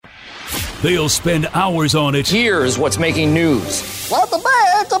They'll spend hours on it. Here's what's making news. Somebody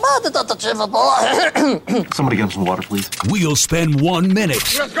get him some water, please. We'll spend 1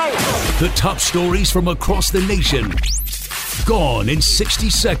 minute. Let's go. The top stories from across the nation. Gone in 60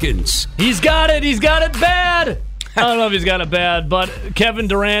 seconds. He's got it. He's got it bad. I don't know if he's got it bad, but Kevin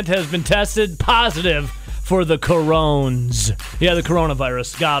Durant has been tested positive for the corones. Yeah, the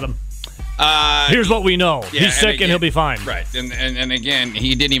coronavirus. Got him. Here's what we know. He's sick and he'll be fine. Right. And again,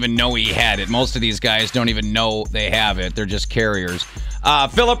 he didn't even know he had it. Most of these guys don't even know they have it. They're just carriers.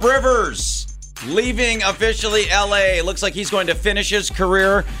 Phillip Rivers leaving officially L.A. Looks like he's going to finish his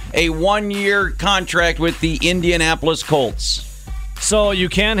career, a 1-year contract with the Indianapolis Colts. So you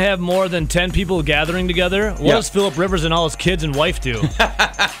can't have more than 10 people gathering together? What does Phillip Rivers and all his kids and wife do?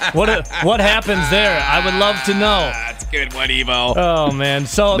 What happens there? I would love to know. That's a good one, Evo. Oh, man.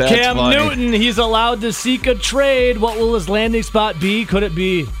 So That's Cam funny. Newton, he's allowed to seek a trade. What will his landing spot be? Could it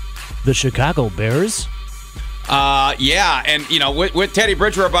be the Chicago Bears? Yeah, and, with Teddy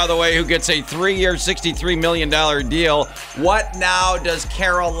Bridgewater, by the way, who gets a 3-year, $63 million deal, what now does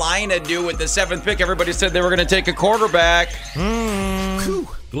Carolina do with the 7th pick? Everybody said they were going to take a quarterback.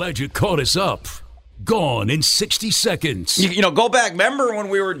 Glad you caught us up. Gone in 60 seconds. Go back. Remember when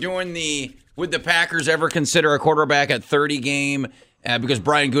we were doing would the Packers ever consider a quarterback at 30 game? Because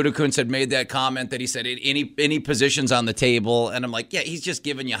Brian Gutekunst had made that comment that he said any positions on the table. And I'm like, yeah, he's just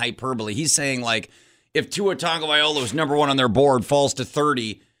giving you hyperbole. He's saying, like, if Tua Tagovailoa was number 1 on their board, falls to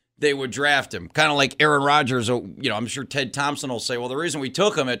 30, they would draft him. Kind of like Aaron Rodgers. I'm sure Ted Thompson will say, well, the reason we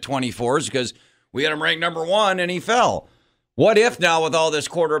took him at 24 is because we had him ranked number 1 and he fell. What if now with all this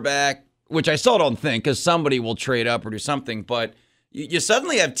quarterback, which I still don't think, because somebody will trade up or do something, but you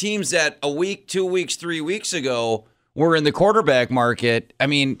suddenly have teams that a week, 2 weeks, 3 weeks ago were in the quarterback market. I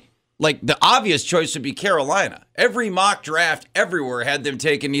mean, like the obvious choice would be Carolina. Every mock draft everywhere had them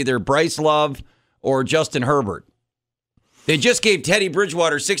taking either Bryce Love or Justin Herbert. They just gave Teddy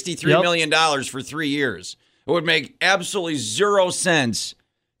Bridgewater $63 million for 3 years. It would make absolutely 0 sense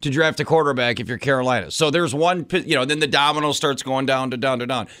to draft a quarterback if you're Carolina. So there's one, then the domino starts going down.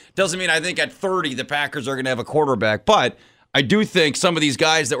 Doesn't mean I think at 30 the Packers are going to have a quarterback, but I do think some of these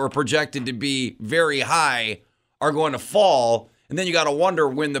guys that were projected to be very high are going to fall, and then you got to wonder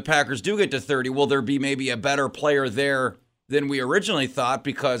when the Packers do get to 30, will there be maybe a better player there than we originally thought?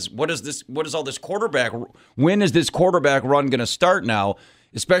 Because what is all this quarterback? When is this quarterback run going to start now?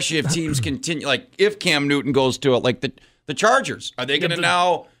 Especially if teams continue, like if Cam Newton goes to it, like the Chargers, are they going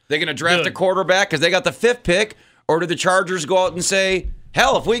to they're going to draft a quarterback because they got the 5th pick, or do the Chargers go out and say,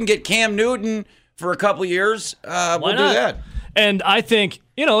 hell, if we can get Cam Newton for a couple of years, we'll do that. And I think,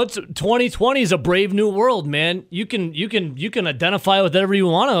 it's 2020 is a brave new world, man. You can identify with whatever you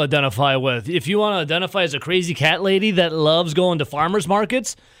want to identify with. If you want to identify as a crazy cat lady that loves going to farmers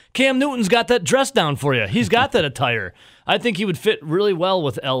markets, Cam Newton's got that dress down for you. He's got that attire. I think he would fit really well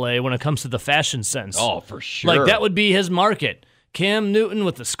with LA when it comes to the fashion sense. Oh, for sure. Like that would be his market. Cam Newton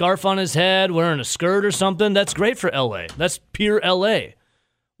with the scarf on his head, wearing a skirt or something, that's great for LA. That's pure LA.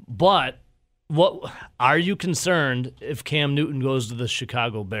 But what are you concerned if Cam Newton goes to the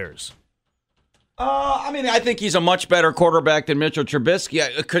Chicago Bears? I think he's a much better quarterback than Mitchell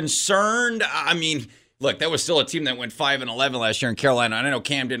Trubisky. Concerned? I mean, look, that was still a team that went 5-11 last year in Carolina. And I know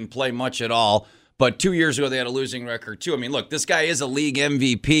Cam didn't play much at all, but 2 years ago they had a losing record too. I mean, look, this guy is a league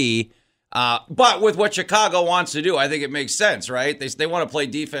MVP. But with what Chicago wants to do, I think it makes sense, right? They want to play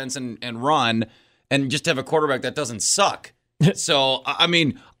defense and run and just have a quarterback that doesn't suck. So, I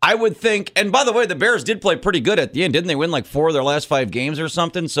mean, I would think, and by the way, the Bears did play pretty good at the end. Didn't they win like 4 of their last 5 games or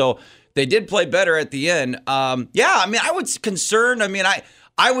something? So they did play better at the end. I was concerned. I mean,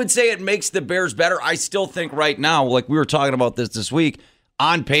 I would say it makes the Bears better. I still think right now, like we were talking about this week,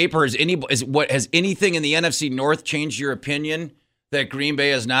 on paper, has anything in the NFC North changed your opinion that Green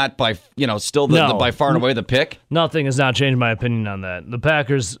Bay is not by far and away the pick? Nothing has not changed my opinion on that. The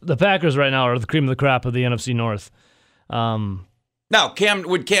Packers right now are the cream of the crop of the NFC North. But would Cam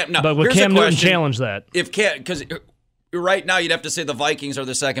Newton challenge that? Because right now you'd have to say the Vikings are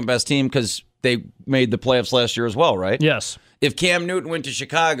the second best team because they made the playoffs last year as well, right? Yes. If Cam Newton went to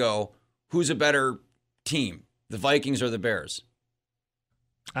Chicago, who's a better team, the Vikings or the Bears?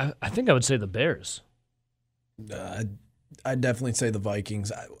 I think I would say the Bears. I'd definitely say the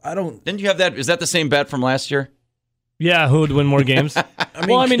Vikings. I don't. Didn't you have that? Is that the same bet from last year? Yeah, who would win more games?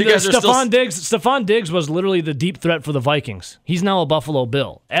 Stephon Diggs was literally the deep threat for the Vikings. He's now a Buffalo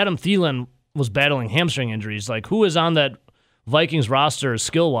Bill. Adam Thielen was battling hamstring injuries. Like, who is on that Vikings roster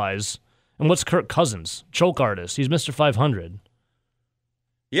skill-wise? And what's Kirk Cousins? Choke artist. He's Mr. 500.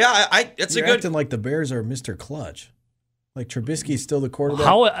 Yeah, it's You're a good. acting like the Bears are Mr. Clutch. Like Trubisky's still the quarterback.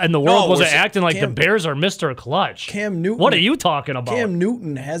 How in the world was we're it acting like Cam- the Bears are Mr. Clutch? Cam Newton. What are you talking about? Cam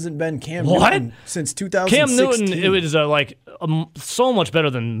Newton hasn't been Cam What? Newton since 2016. Cam Newton, it was so much better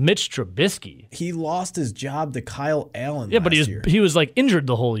than Mitch Trubisky. He lost his job to Kyle Allen. Yeah, but last year. he was like injured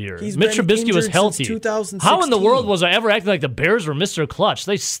the whole year. He's Mitch been Trubisky was injured healthy. since 2016. How in the world was I ever acting like the Bears were Mr. Clutch?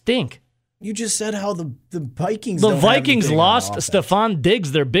 They stink. You just said how the Vikings. The don't have Vikings anything on lost offense. Stephon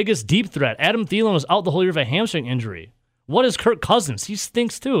Diggs, their biggest deep threat. Adam Thielen was out the whole year with a hamstring injury. What is Kirk Cousins? He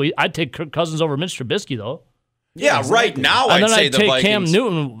stinks too. I'd take Kirk Cousins over Mitch Trubisky though. Yeah, right now And I'd then say I'd the take Vikings. Cam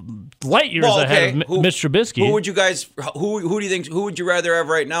Newton light years ahead of Mitch Trubisky. Who would you guys? Who do you think? Who would you rather have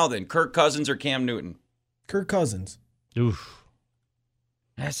right now? Then Kirk Cousins or Cam Newton? Kirk Cousins. Oof.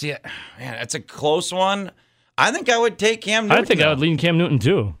 That's it. Man, that's a close one. I think I would take Cam Newton. I think I would lean Cam Newton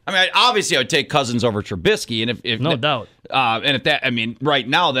too. I mean, obviously, I would take Cousins over Trubisky, and if No doubt. And if that, I mean, right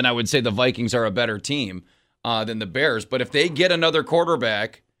now, then I would say the Vikings are a better team than the Bears. But if they get another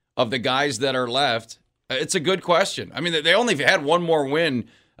quarterback of the guys that are left, it's a good question. I mean, they only had one more win.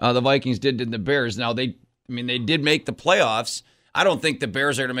 The Vikings did than the Bears. Now they did make the playoffs. I don't think the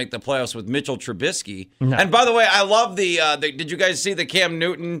Bears are going to make the playoffs with Mitchell Trubisky. No. And by the way, I love the did you guys see the Cam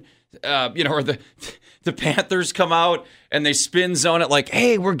Newton? Or the Panthers come out and they spin zone it like,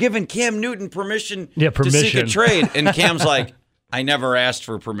 hey, we're giving Cam Newton permission to seek a trade. And Cam's like, I never asked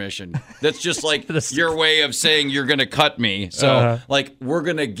for permission. That's just like your way of saying you're going to cut me. So, like, we're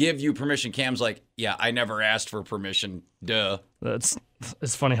going to give you permission. Cam's like, yeah, I never asked for permission. Duh. It's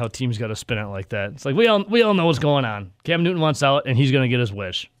funny how teams got to spin it like that. It's like we all know what's going on. Cam Newton wants out, and he's going to get his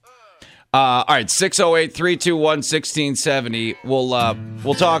wish. All right, 608-321-1670.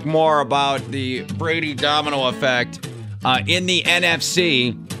 We'll talk more about the Brady domino effect in the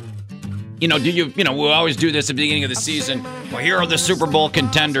NFC. We always do this at the beginning of the season. Well, here are the Super Bowl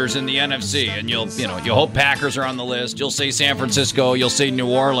contenders in the NFC, and you'll hope Packers are on the list. You'll say San Francisco. You'll say New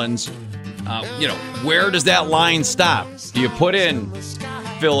Orleans. Where does that line stop? Do you put in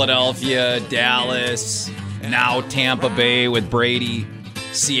Philadelphia, Dallas, now Tampa Bay with Brady?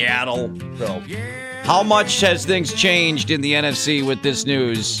 Seattle. So, how much has things changed in the NFC with this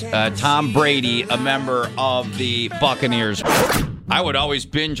news? Tom Brady, a member of the Buccaneers. I would always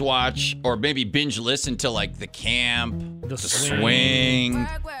binge watch or maybe binge listen to like the camp, the swing,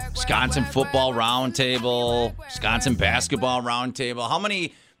 Wisconsin football roundtable, Wisconsin basketball roundtable. How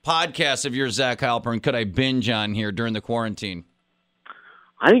many podcasts of yours, Zach Halpern, could I binge on here during the quarantine?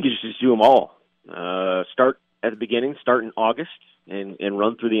 I think you should just do them all. Start at the beginning, start in August. And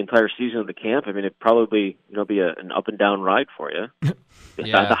run through the entire season of the camp. I mean, it'd probably be an up and down ride for you.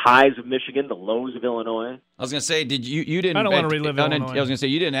 Yeah. The highs of Michigan, the lows of Illinois. I was gonna say, did you didn't? I don't want to relive Illinois. I was gonna say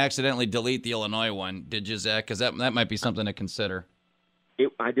you didn't accidentally delete the Illinois one, did you, Zach? Because that might be something to consider.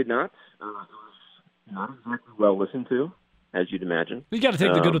 I did not. It was not exactly well listened to, as you'd imagine. You got to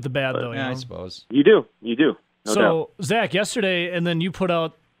take the good with the bad, though. Yeah, I suppose You do. No so, doubt. Zach, yesterday, and then you put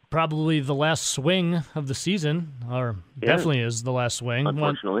out probably the last swing of the season, or definitely is the last swing.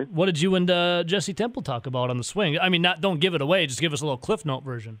 Unfortunately. What did you and Jesse Temple talk about on the swing? I mean, don't give it away. Just give us a little Cliff Note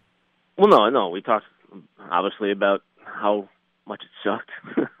version. Well, no. We talked, obviously, about how much it sucked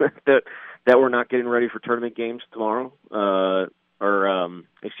that we're not getting ready for tournament games tomorrow,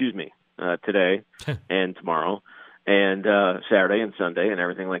 today and tomorrow. And Saturday and Sunday and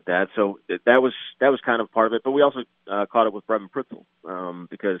everything like that. So that was kind of part of it. But we also caught up with Brevin Pritzel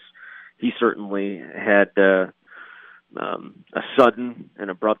because he certainly had a sudden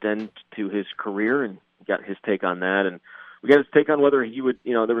and abrupt end to his career, and got his take on that. And we got his take on whether he would,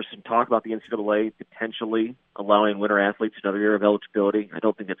 there was some talk about the NCAA potentially allowing winter athletes another year of eligibility. I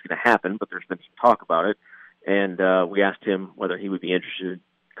don't think that's going to happen, but there's been some talk about it. And we asked him whether he would be interested in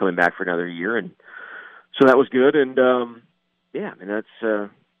coming back for another year, and so that was good, and we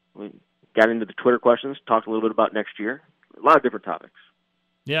got into the Twitter questions, talked a little bit about next year, a lot of different topics.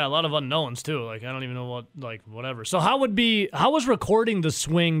 Yeah, a lot of unknowns too. Like I don't even know whatever. So how was recording the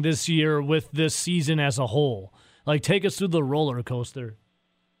swing this year with this season as a whole? Like take us through the roller coaster.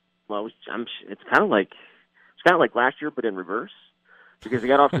 Well, it's kind of like last year, but in reverse, because they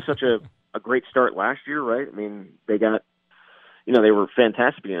got off to such a great start last year, right? I mean, they got. They were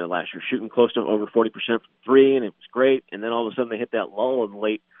fantastic at the beginning of last year, shooting close to over 40% from three, and it was great. And then all of a sudden they hit that lull in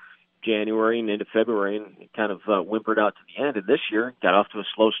late January and into February, and it kind of whimpered out to the end. And this year got off to a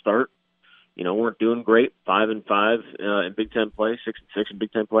slow start. Weren't doing great, 5-5 in Big Ten play, 6-6 in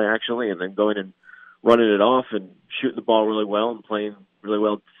Big Ten play actually, and then going and running it off and shooting the ball really well and playing really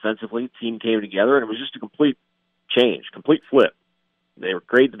well defensively. The team came together, and it was just a complete change, complete flip. They were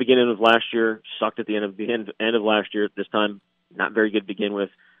great at the beginning of last year, sucked at the end of last year. This time, not very good to begin with,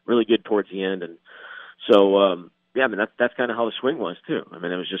 really good towards the end. And so yeah, I mean that's kind of how the swing was too. I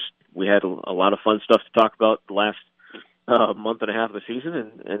mean, it was just we had a lot of fun stuff to talk about the last month and a half of the season,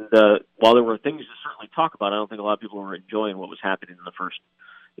 and while there were things to certainly talk about, I don't think a lot of people were enjoying what was happening in the first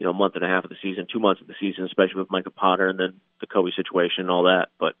month and a half of the season, 2 months of the season, especially with Micah Potter and then the Kobe situation and all that.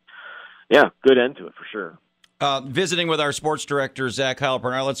 But yeah, good end to it for sure. Visiting with our sports director, Zach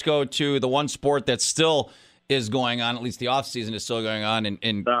Heilpern. Let's go to the one sport that still is going on, at least the offseason is still going on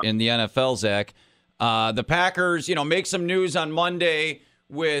in the NFL, Zach. The Packers, make some news on Monday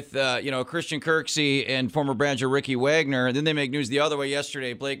with, Christian Kirksey and former Badger Ricky Wagner. And then they make news the other way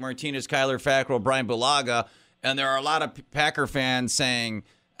yesterday. Blake Martinez, Kyler Fackrell, Brian Bulaga. And there are a lot of Packer fans saying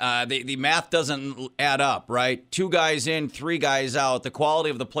the math doesn't add up, right? 2 guys in, 3 guys out. The quality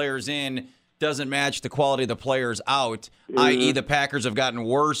of the players in doesn't match the quality of the players out, i.e. the Packers have gotten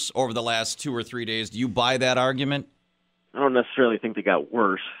worse over the last 2 or 3 days. Do you buy that argument? I don't necessarily think they got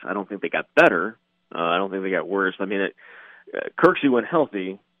worse. I don't think they got better. I don't think they got worse. I mean, Kirksey went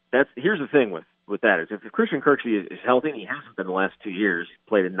healthy. Here's the thing with that is if Christian Kirksey is healthy, and he hasn't been the last 2 years. He's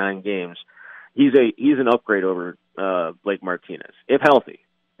played in 9 games. He's an upgrade over Blake Martinez if healthy.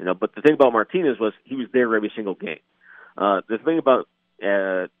 But the thing about Martinez was he was there every single game. The thing about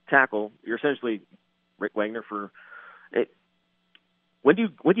tackle, you're essentially Rick Wagner for. When do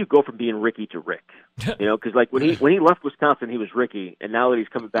you go from being Ricky to Rick? Because like when he left Wisconsin, he was Ricky, and now that he's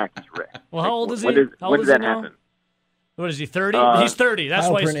coming back, he's Rick. Well, how old is he? When did that happen? What is he, 30? He's 30. That's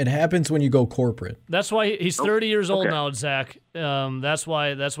why it happens when you go corporate. That's why he's 30 years old now, Zach. That's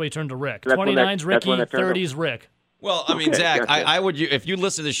why he turned to Rick. 29's Ricky, 30's Rick. Well, I mean, Zach, gotcha. I would. If you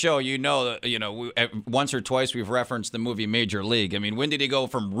listen to the show, once or twice we've referenced the movie Major League. I mean, when did he go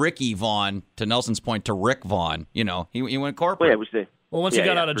from Ricky Vaughn to Nelson's point to Rick Vaughn? He went corporate. Well, once he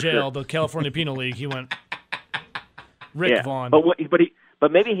got out of jail, the California Penal League, he went Rick Vaughn.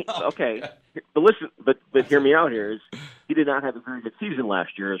 But maybe okay. But listen, but hear me out here. Is he did not have a very good season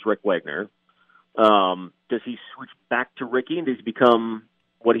last year as Rick Wagner? Does he switch back to Ricky, and does he become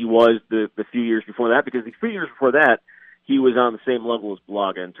what he was the few years before that? Because the few years before that, he was on the same level as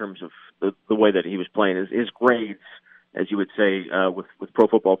Bulaga in terms of the way that he was playing. His grades, as you would say, with Pro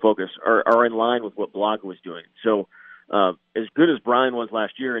Football Focus, are in line with what Bulaga was doing. So as good as Brian was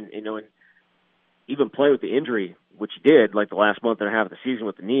last year, and even play with the injury, which he did, like the last month and a half of the season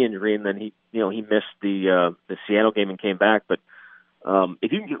with the knee injury, and then he missed the Seattle game and came back. But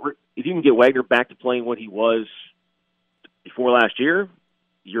if you can get Wagner back to playing what he was before last year,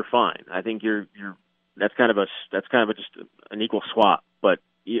 you're fine. I think that's kind of just an equal swap. But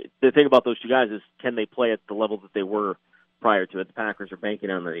the thing about those 2 guys is, can they play at the level that they were prior to it? The Packers are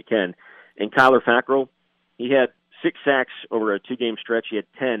banking on that they can. And Kyler Fackrell, he had 6 sacks over a 2-game stretch. He had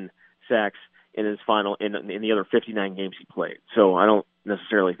 10 sacks in his final in the other 59 games he played. So I don't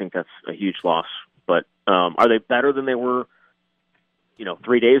necessarily think that's a huge loss. But are they better than they were,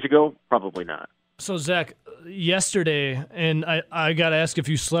 3 days ago? Probably not. So, Zach, yesterday, and I got to ask if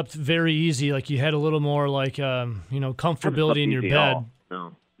you slept very easy, like you had a little more comfortability in your bed.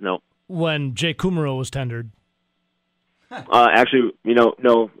 No. When Jake Kumaro was tendered. Actually,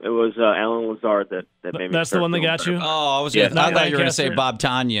 no, it was Alan Lazard that made me. That's the one that got you? Oh, I thought you were going to say Bob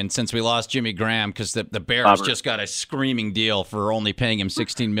Tonyan, since we lost Jimmy Graham, because the Bears just got a screaming deal for only paying him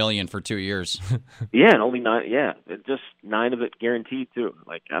 $16 million for 2 years. Yeah, and only 9. Yeah, just 9 of it guaranteed too.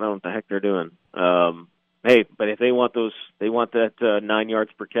 Like, I don't know what the heck they're doing. Hey, but if they want that 9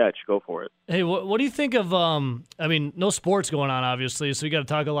 yards per catch, go for it. Hey, what do you think of? No sports going on, obviously, so we got to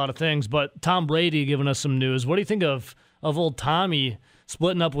talk a lot of things. But Tom Brady giving us some news. What do you think of old Tommy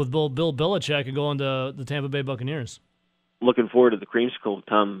splitting up with Bill Belichick and going to the Tampa Bay Buccaneers? Looking forward to the creamsicle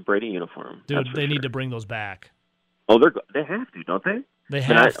Tom Brady uniform. Dude, they need to bring those back. Oh, they have to, don't they? They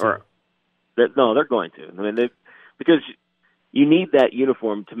have to. No, they're going to. I mean, because you need that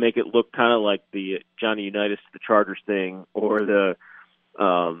uniform to make it look kind of like the Johnny Unitas to the Chargers thing, or the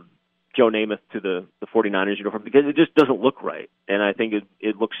Joe Namath to the 49ers uniform, because it just doesn't look right. And I think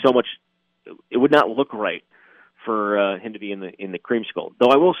it looks so much. It would not look right for him to be in the creamsicle. Though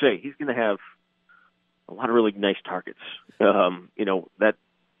I will say he's going to have a lot of really nice targets.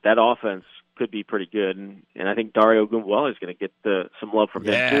 That offense could be pretty good, and I think Dario Gumbuala is going to get some love from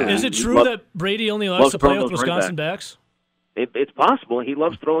him too. Is it true that Brady only likes to play with Wisconsin backs? It's possible. He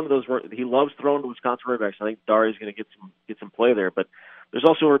loves throwing to those. He loves throwing to Wisconsin running backs. I think Dario's going to get some play there. But there's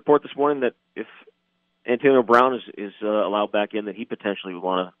also a report this morning that if Antonio Brown is allowed back in, that he potentially would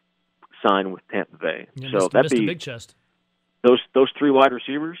want to sign with Tampa Bay. So that'd be big chest. Those 3 wide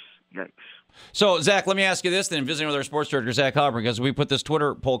receivers. Yikes. So, Zach, let me ask you this then, visiting with our sports director, Zach Hopper, because we put this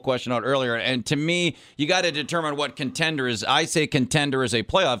Twitter poll question out earlier, and to me, you got to determine what contender is. I say contender is a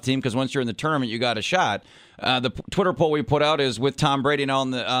playoff team, because once you're in the tournament, you got a shot. The Twitter poll we put out is, with Tom Brady now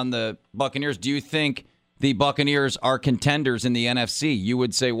on the Buccaneers, do you think the Buccaneers are contenders in the NFC? You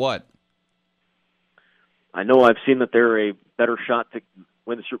would say what? I know I've seen that they're a better shot to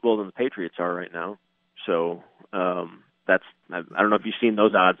win the Super Bowl than the Patriots are right now. So I don't know if you've seen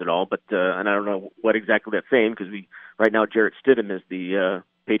those odds at all, but and I don't know what exactly that's saying, because right now Jarrett Stidham is the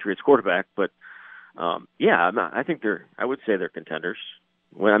Patriots quarterback. But I think I would say they're contenders.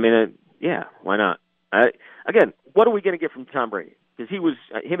 Well, I mean, yeah, why not? Again, what are we going to get from Tom Brady? Because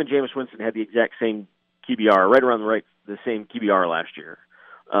him and Jameis Winston had the exact same QBR, right around the same QBR last year,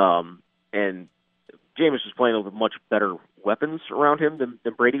 and Jameis was playing with much better weapons around him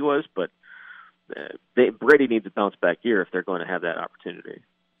than Brady was, but Brady needs a bounce back year if they're going to have that opportunity.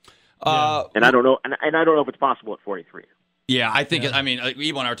 And I don't know, and I don't know if it's possible at 43. Yeah, I think. I mean,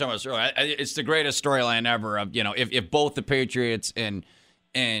 even when I was talking about this earlier, it's the greatest storyline ever. Of if both the Patriots and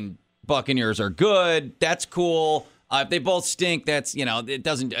Buccaneers are good, that's cool. If they both stink, that's it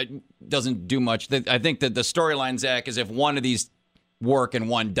doesn't do much. I think that the storyline, Zach, is if one of these work and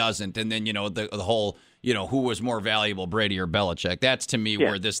one doesn't, and then the whole who was more valuable, Brady or Belichick. That's to me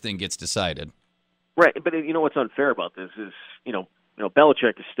where this thing gets decided. Right, but what's unfair about this is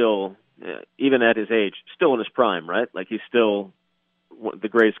Belichick is still even at his age still in his prime, right? Like he's still the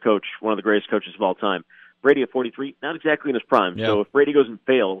greatest coach, one of the greatest coaches of all time. Brady at 43, not exactly in his prime. Yeah. So if Brady goes and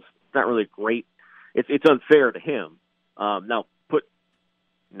fails, it's not really great. It's unfair to him. Now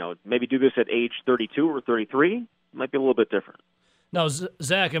maybe do this at age 32 or 33 might be a little bit different. Now,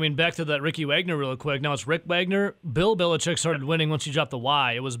 Zach, I mean, back to that Ricky Wagner real quick. Now it's Rick Wagner. Bill Belichick started winning once he dropped the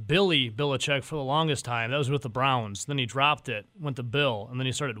Y. It was Billy Belichick for the longest time. That was with the Browns. Then he dropped it, went to Bill, and then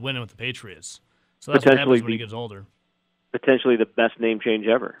he started winning with the Patriots. So that's what happens when he gets older. Potentially the best name change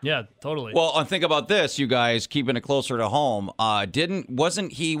ever. Yeah, totally. Well, and think about this, you guys, keeping it closer to home.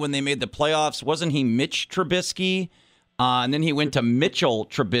 Wasn't he, when they made the playoffs, wasn't he Mitch Trubisky? And then he went to Mitchell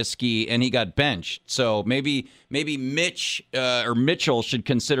Trubisky, and he got benched. So maybe Mitch or Mitchell should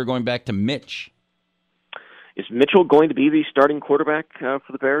consider going back to Mitch. Is Mitchell going to be the starting quarterback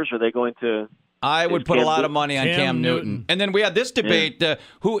for the Bears? Or are they going to? I would put a lot of money on Cam Newton. And then we had this debate.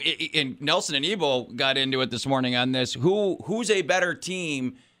 And Nelson and Ebo got into it this morning on this. Who's a better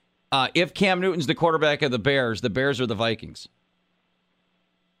team if Cam Newton's the quarterback of the Bears or the Vikings?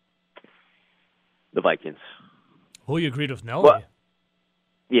 The Vikings. Who you agreed with, Nelly? Well,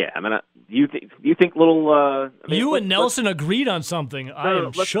 yeah, I mean, you think little? You and Nelson agreed on something. I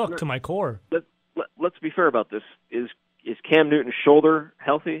am shook to my core. Let's be fair about this. Is Cam Newton's shoulder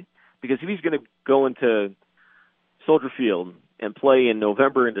healthy? Because if he's going to go into Soldier Field and play in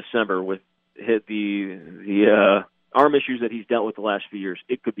November and December with the arm issues that he's dealt with the last few years,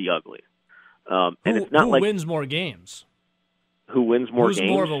 it could be ugly. And it's not who wins more games? Who wins more games? Who's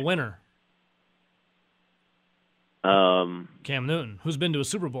more of a winner? Cam Newton. Who's been to a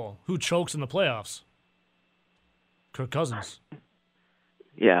Super Bowl? Who chokes in the playoffs? Kirk Cousins.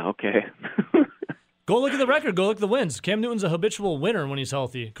 Yeah, okay. Go look at the record. Go look at the wins. Cam Newton's a habitual winner when he's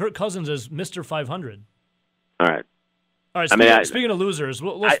healthy. Kirk Cousins is Mr. 500. All right. Speaking of losers,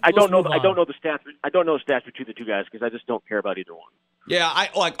 I don't know the stats. I don't know the stats between the two guys because I just don't care about either one. Yeah,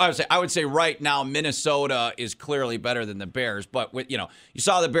 I would say right now Minnesota is clearly better than the Bears. But you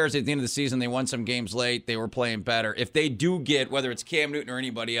saw the Bears at the end of the season. They won some games late. They were playing better. If they do get, whether it's Cam Newton or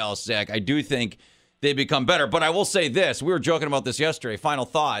anybody else, Zach, I do think they become better. But I will say this: we were joking about this yesterday. Final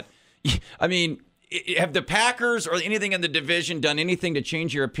thought. I mean, have the Packers or anything in the division done anything to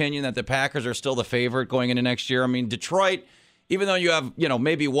change your opinion that the Packers are still the favorite going into next year? I mean, Detroit, even though you have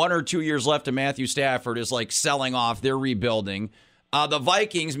maybe 1 or 2 years left of Matthew Stafford, is like selling off. They're rebuilding. The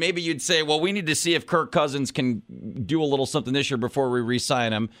Vikings, maybe you'd say, well, we need to see if Kirk Cousins can do a little something this year before we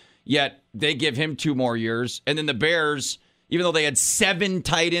re-sign him. Yet they give him 2 more years. And then the Bears, even though they had 7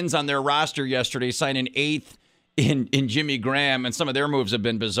 tight ends on their roster yesterday, signed an 8th in Jimmy Graham, and some of their moves have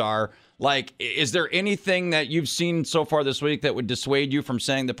been bizarre. Like, is there anything that you've seen so far this week that would dissuade you from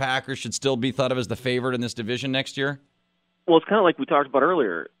saying the Packers should still be thought of as the favorite in this division next year? Well, it's kind of like we talked about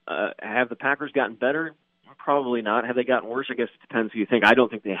earlier. Have the Packers gotten better? Probably not. Have they gotten worse? I guess it depends who you think. I don't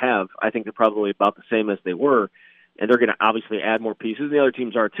think they have. I think they're probably about the same as they were, and they're going to obviously add more pieces. The other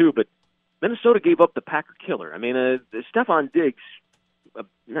teams are too, but Minnesota gave up the Packer killer. I mean, Stephon Diggs,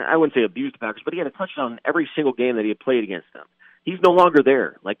 I wouldn't say abused the Packers, but he had a touchdown in every single game that he had played against them. He's no longer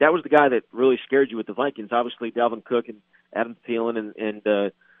there. Like, that was the guy that really scared you with the Vikings. Obviously, Dalvin Cook and Adam Thielen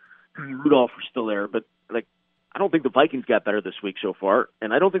and Rudolph were still there, but like I don't think the Vikings got better this week so far,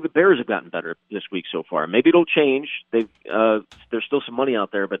 and I don't think the Bears have gotten better this week so far. Maybe it'll change. There's still some money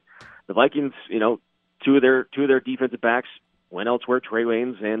out there, but the Vikings, two of their defensive backs went elsewhere, Trey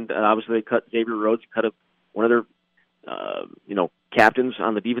Waynes, and obviously they cut Xavier Rhodes, one of their captains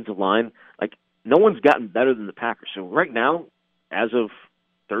on the defensive line. Like, no one's gotten better than the Packers. So right now, as of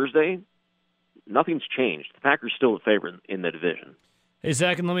Thursday, nothing's changed. The Packers still the favorite in the division. Hey,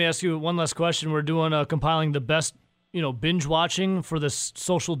 Zach, and let me ask you one last question. We're doing compiling the best, binge watching for this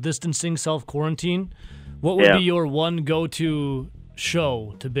social distancing self-quarantine. What would be your one go-to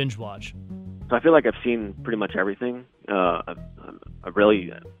show to binge watch? So I feel like I've seen pretty much everything. I'm a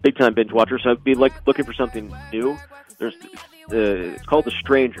really big-time binge watcher, so I'd be looking for something new. It's called The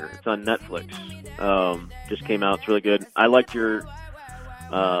Stranger. It's on Netflix. Just came out. It's really good. I liked your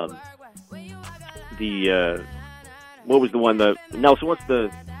what was the one? Nelson, what's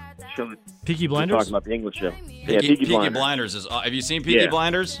the show? Peaky Blinders? Talking about the English show. Peaky Blinders. Have you seen Peaky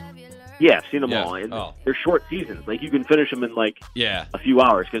Blinders? Yeah, I've seen them all. And they're short seasons. Like, you can finish them in a few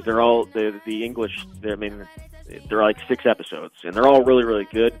hours because they're all the English. They're like 6 episodes, and they're all really, really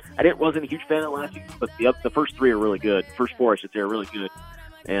good. Wasn't a huge fan of last season, but the first 3 are really good. First 4, I should say, are really good.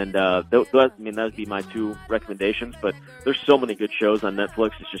 And that would be my 2 recommendations. But there's so many good shows on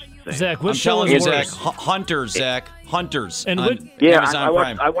Netflix. It's just insane. Zach, what show is worse? Hunters, Zach. Hunters. And Amazon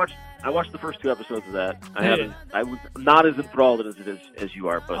Prime. I watched the first 2 episodes of that. I was not as enthralled as you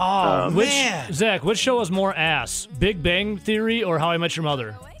are. But man. Zach, which show is more ass? Big Bang Theory or How I Met Your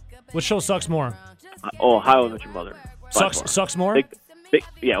Mother? Which show sucks more? How I Met Your Mother. Sucks more?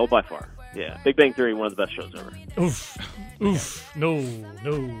 By far. Yeah, Big Bang Theory, one of the best shows ever. Oof. No.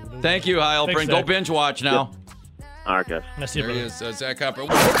 Thank you, Heilprin. Go binge watch now. Yep. All right, guys. There he is, Zach Copper.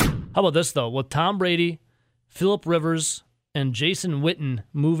 How about this, though? With Tom Brady, Phillip Rivers, and Jason Witten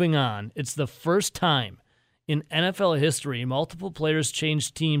moving on, it's the first time in NFL history multiple players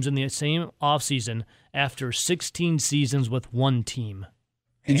changed teams in the same offseason after 16 seasons with one team.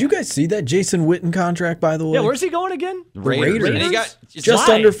 Did you guys see that Jason Witten contract, by the way? Yeah, where's he going again? Raiders. And he got just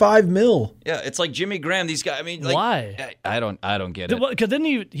under $5 million. Yeah, it's like Jimmy Graham. These guys. I mean, why? I don't get it. Because then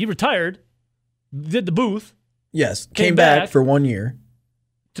he retired, did the booth. Yes, came back for 1 year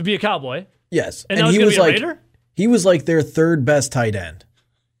to be a Cowboy. Yes, and now he was like Raider? He was like their 3rd best tight end,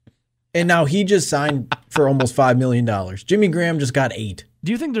 and now he just signed for almost $5 million. Jimmy Graham just got $8 million.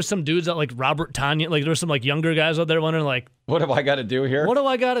 Do you think there's some dudes that like Robert Tonyan, like there's some like younger guys out there wondering like, what have I got to do here? What do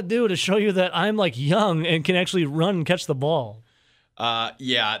I got to do to show you that I'm like young and can actually run and catch the ball?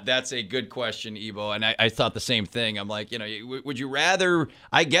 Yeah, that's a good question, Ebo. And I thought the same thing. I'm like, would you rather,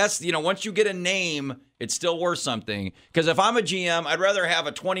 I guess, once you get a name, it's still worth something. Because if I'm a GM, I'd rather have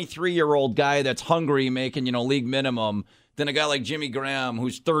a 23-year-old guy that's hungry making, league minimum than a guy like Jimmy Graham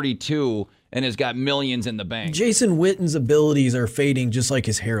who's 32 and has got millions in the bank. Jason Witten's abilities are fading just like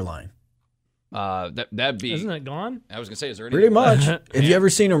his hairline. That'd be. Isn't it gone? I was gonna say, is there any? Pretty much. Have you ever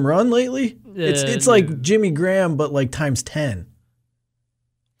seen him run lately? It's like Jimmy Graham, but like times 10.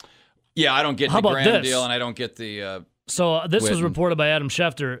 Yeah, I don't get the Graham deal, and I don't get the. So this was reported by Adam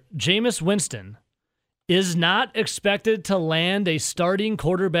Schefter. Jameis Winston is not expected to land a starting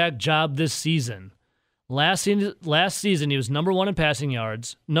quarterback job this season. Last season, he was number 1 in passing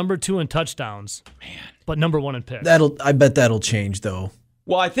yards, number 2 in touchdowns, but number 1 in picks. I bet that'll change though.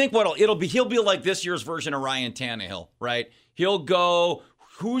 Well, I think he'll be like this year's version of Ryan Tannehill, right? He'll go.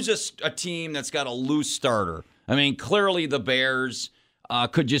 Who's a team that's got a loose starter? I mean, clearly the Bears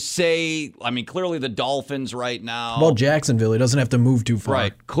could just say. I mean, clearly the Dolphins right now. Well, Jacksonville, he doesn't have to move too far.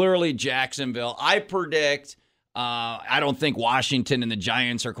 Right. Clearly Jacksonville. I predict. I don't think Washington and the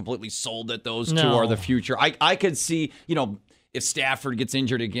Giants are completely sold that those two are the future. I could see, if Stafford gets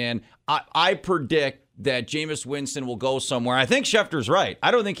injured again, I predict that Jameis Winston will go somewhere. I think Schefter's right. I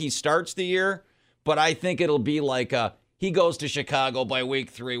don't think he starts the year, but I think it'll be like he goes to Chicago by week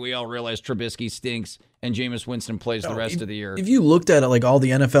 3. We all realize Trubisky stinks, and Jameis Winston plays the rest of the year. If you looked at it like all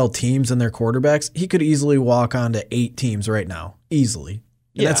the NFL teams and their quarterbacks, he could easily walk on to 8 teams right now. Easily.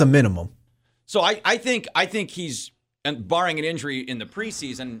 And that's a minimum. So I think he's, and barring an injury in the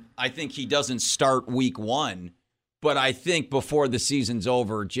preseason, I think he doesn't start week 1. But I think before the season's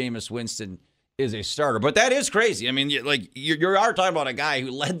over, Jameis Winston is a starter. But that is crazy. I mean, you are talking about a guy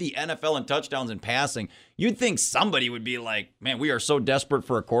who led the NFL in touchdowns and passing. You'd think somebody would be like, man, we are so desperate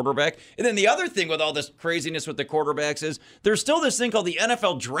for a quarterback. And then the other thing with all this craziness with the quarterbacks is there's still this thing called the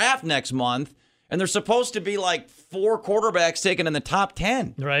NFL draft next month, and there's supposed to be like 4 quarterbacks taken in the top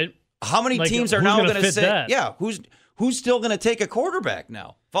 10. Right. How many teams are now going to say, that? yeah, who's who's still going to take a quarterback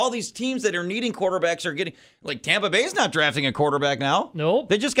now? If all these teams that are needing quarterbacks are getting, like Tampa Bay's not drafting a quarterback now. Nope.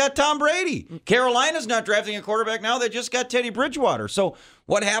 They just got Tom Brady. Carolina's not drafting a quarterback now. They just got Teddy Bridgewater. So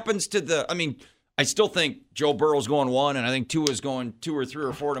what happens to I still think Joe Burrow's going 1, and I think Tua's going 2 or 3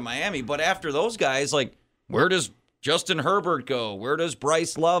 or 4 to Miami. But after those guys, like, where does Justin Herbert go? Where does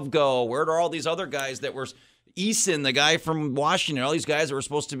Bryce Love go? Where do all these other guys that were Eason, the guy from Washington, all these guys that were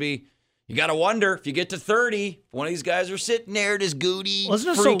supposed to be? You got to wonder if you get to 30, if one of these guys are sitting there, does Goody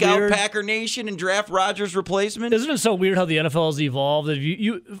freak out Packer Nation and draft Rodgers' replacement? Isn't it so weird how the NFL has evolved? That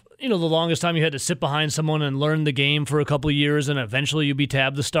you the longest time you had to sit behind someone and learn the game for a couple of years, and eventually you be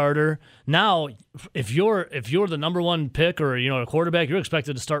tabbed the starter. Now, if you're the number 1 pick or a quarterback, you're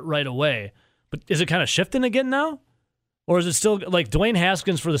expected to start right away. But is it kind of shifting again now, or is it still like Dwayne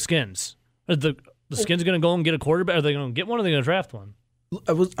Haskins for the Skins? Are the Skins going to go and get a quarterback? Are they going to get one? Or are they going to draft one?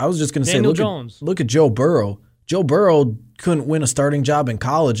 I was just going to say, Daniel Jones. Look at Joe Burrow. Joe Burrow couldn't win a starting job in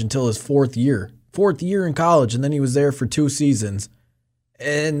college until his 4th year. 4th year in college, and then he was there for 2 seasons.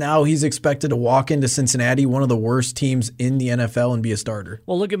 And now he's expected to walk into Cincinnati, one of the worst teams in the NFL, and be a starter.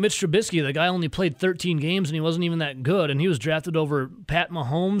 Well, look at Mitch Trubisky. The guy only played 13 games, and he wasn't even that good, and he was drafted over Pat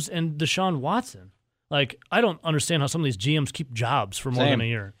Mahomes and Deshaun Watson. Like, I don't understand how some of these GMs keep jobs for more than a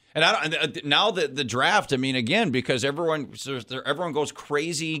year. And now the draft, again, because everyone goes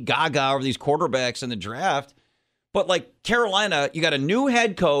crazy gaga over these quarterbacks in the draft. But like Carolina, you got a new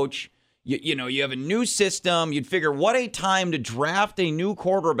head coach. You have a new system. You'd figure what a time to draft a new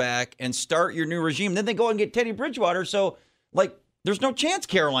quarterback and start your new regime. Then they go and get Teddy Bridgewater. So, like, there's no chance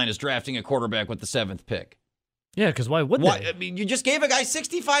Carolina's drafting a quarterback with the 7th pick. Yeah, because why would they? You just gave a guy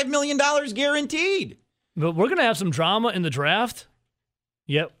 $65 million guaranteed. But we're going to have some drama in the draft.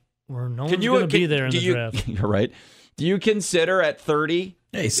 Yep. No one's going to be there in the draft. You're right. Do you consider at 30?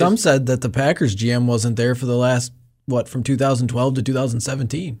 Hey, some said that the Packers GM wasn't there for the last, from 2012 to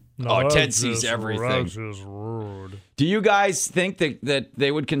 2017. No, Ted sees everything. Do you guys think that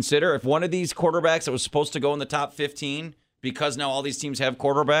they would consider if one of these quarterbacks that was supposed to go in the top 15, because now all these teams have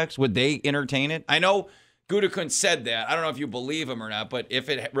quarterbacks, would they entertain it? I know Gutekunst said that. I don't know if you believe him or not, but if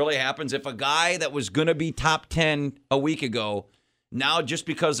it really happens, if a guy that was going to be top 10 a week ago, now just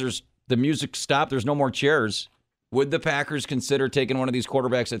because the music stopped, there's no more chairs, would the Packers consider taking one of these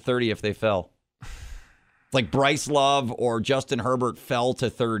quarterbacks at 30 if they fell? Like Bryce Love or Justin Herbert fell to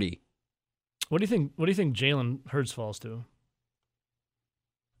 30. What do you think Jalen Hurts falls to?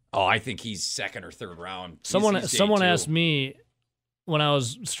 Oh, I think he's 2nd or 3rd round. Someone asked me when I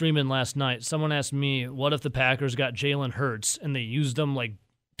was streaming last night, someone asked me, what if the Packers got Jalen Hurts and they used him like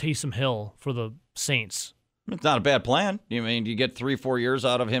Taysom Hill for the Saints? It's not a bad plan. You get 3-4 years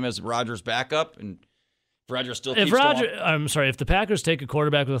out of him as Rodgers' backup, and if Rodgers still keeps going. If the Packers take a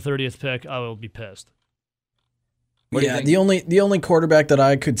quarterback with a 30th pick, I will be pissed. The only quarterback that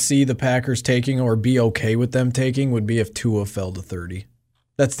I could see the Packers taking or be okay with them taking would be if Tua fell to 30.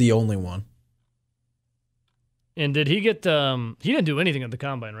 That's the only one. And did he get? He didn't do anything at the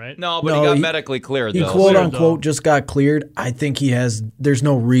combine, right? No, but he got medically cleared. He quote unquote just got cleared. I think he has. There's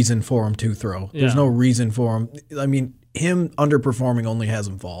no reason for him to throw. Yeah. There's no reason for him. I mean, him underperforming only has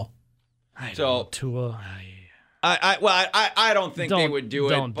him fall. Tua. I don't think they would do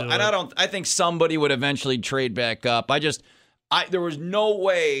it. I think somebody would eventually trade back up. There was no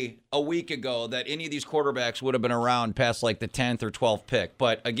way a week ago that any of these quarterbacks would have been around past like the 10th or 12th pick.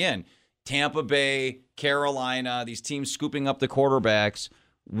 But again, Tampa Bay, Carolina, these teams scooping up the quarterbacks,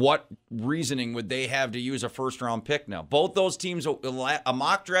 what reasoning would they have to use a first-round pick now? Both those teams, a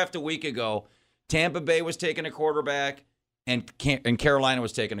mock draft a week ago, Tampa Bay was taking a quarterback and Carolina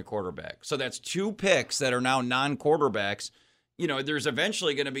was taking a quarterback. So that's 2 picks that are now non-quarterbacks. There's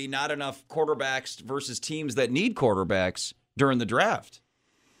eventually going to be not enough quarterbacks versus teams that need quarterbacks during the draft.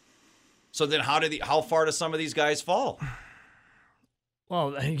 So then how far do some of these guys fall?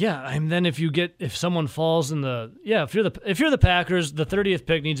 Well, yeah, and then if someone falls in if you're the Packers, the 30th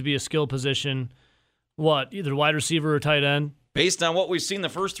pick needs to be a skill position. What, either wide receiver or tight end? Based on what we've seen the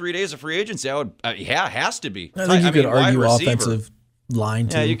first 3 days of free agency, it has to be. I think you could argue offensive line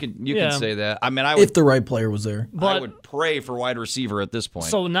too. Yeah, you can say that. If the right player was there. I would pray for wide receiver at this point.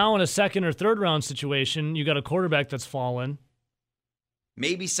 So now in a 2nd or 3rd round situation, you got a quarterback that's fallen.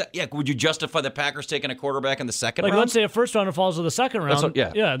 Maybe, would you justify the Packers taking a quarterback in the 2nd round? Like, let's say a first rounder falls to the 2nd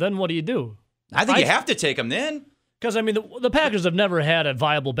round. Then what do you do? I think you have to take him then. Because, the Packers have never had a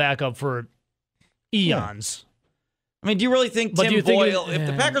viable backup for eons. Do you really think Tim Boyle, if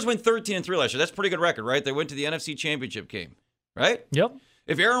the Packers win 13-3 last year, that's a pretty good record, right? They went to the NFC Championship game, right? Yep.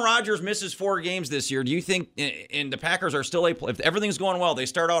 If Aaron Rodgers misses 4 games this year, do you think, and the Packers are still if everything's going well, they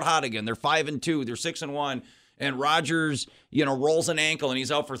start out hot again, they're 5-2, they're 6-1, and Rodgers, rolls an ankle and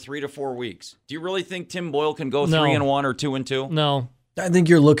he's out for 3 to 4 weeks, do you really think Tim Boyle can go 3-1 or 2-2? No. I think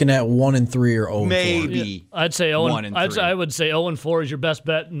you're looking at 1-3 or 0-4. Maybe. Yeah, I'd say 0-3. I would say 0-4 is your best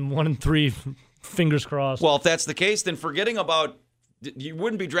bet, and 1-3, fingers crossed. Well, if that's the case, then forgetting about. You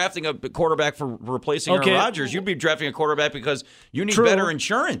wouldn't be drafting a quarterback for replacing Aaron Rodgers. You'd be drafting a quarterback because you need better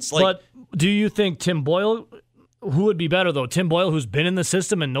insurance. But do you think Tim Boyle, who would be better, though? Tim Boyle, who's been in the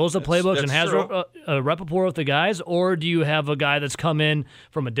system and knows the playbooks and has a rapport with the guys? Or do you have a guy that's come in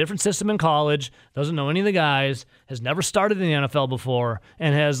from a different system in college, doesn't know any of the guys, has never started in the NFL before,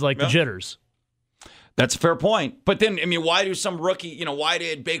 and has, the jitters? That's a fair point. But then, why do some rookie, why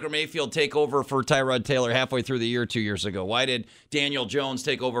did Baker Mayfield take over for Tyrod Taylor halfway through the year 2 years ago? Why did Daniel Jones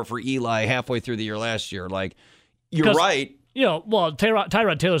take over for Eli halfway through the year last year? You're right.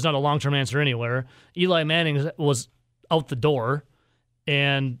 Tyrod Taylor's not a long-term answer anywhere. Eli Manning was out the door.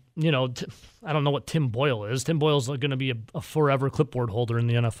 And, I don't know what Tim Boyle is. Tim Boyle's going to be a forever clipboard holder in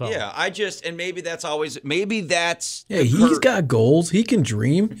the NFL. Yeah, and maybe that's. Yeah, he's got goals. He can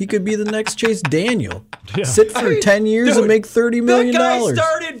dream. He could be the next Chase Daniel. Yeah. Sit for 10 years and make $30 million. That guy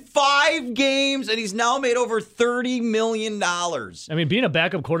started 5 games, and he's now made over $30 million. Being a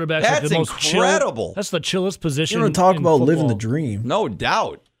backup quarterback is the most incredible. That's the chillest position. You want to talk about football. Living the dream. No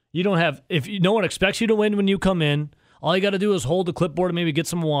doubt. You don't have, no one expects you to win when you come in. All you got to do is hold the clipboard and maybe get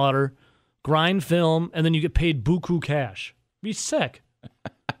some water, grind film, and then you get paid buku cash. Be sick.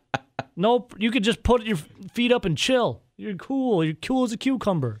 Nope, you could just put your feet up and chill. You're cool. You're cool as a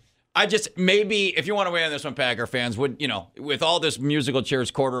cucumber. Maybe if you want to weigh on this one, Packer fans, with all this musical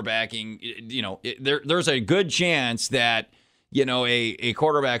chairs quarterbacking, there's a good chance that, a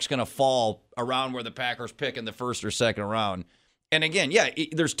quarterback's going to fall around where the Packers pick in the first or second round. And again,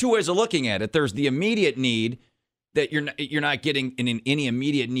 there's 2 ways of looking at it. There's the immediate need that you're not getting any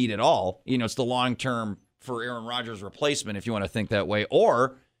immediate need at all. It's the long term for Aaron Rodgers replacement, if you want to think that way.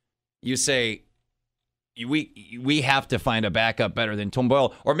 Or you say we have to find a backup better than Tim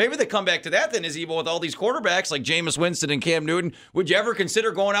Boyle. Or maybe they come back to that then, Ezebo, with all these quarterbacks like Jameis Winston and Cam Newton. Would you ever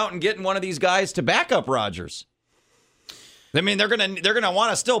consider going out and getting one of these guys to back up Rodgers? They're gonna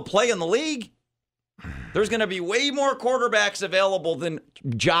want to still play in the league. There's gonna be way more quarterbacks available than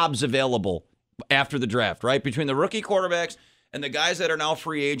jobs available after the draft, right? Between the rookie quarterbacks and the guys that are now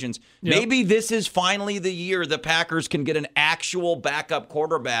free agents. Yep. Maybe this is finally the year the Packers can get an actual backup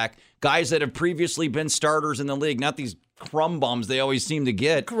quarterback, guys that have previously been starters in the league, not these crumb bums they always seem to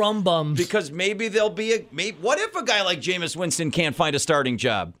get. Crumb bums. Because maybe there'll be what if a guy like Jameis Winston can't find a starting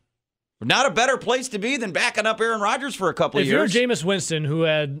job? Not a better place to be than backing up Aaron Rodgers for a couple of years. If you're Jameis Winston, who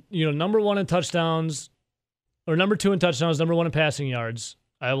had, number 1 in touchdowns, or number 2 in touchdowns, number 1 in passing yards,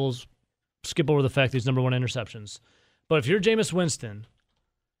 I will skip over the fact that he's number 1 in interceptions. But if you're Jameis Winston,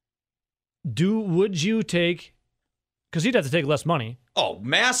 would you take, because he'd have to take less money. Oh,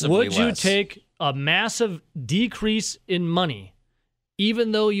 massively less. Would you take a massive decrease in money,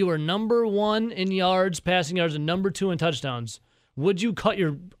 even though you were number 1 in yards, passing yards, and number 2 in touchdowns? Would you cut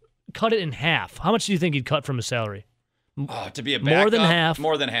it in half? How much do you think he'd cut from his salary? To be a backup?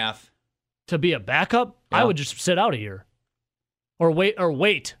 More than half. To be a backup? Yeah. I would just sit out a year. Or wait.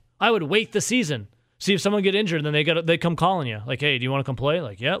 I would wait the season. See if someone get injured, and then they come calling you. Like, hey, do you want to come play?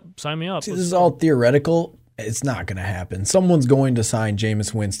 Like, yep, sign me up. See, this is all theoretical. It's not going to happen. Someone's going to sign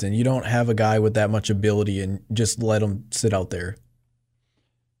Jameis Winston. You don't have a guy with that much ability and just let him sit out there.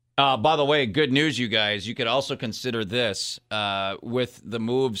 By the way, good news, you guys. You could also consider this with the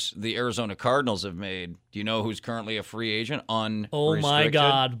moves the Arizona Cardinals have made. Do you know who's currently a free agent? Oh, my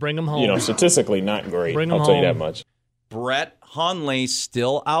God. Bring him home. Statistically not great. Bring him I'll tell you that much. Brett Hundley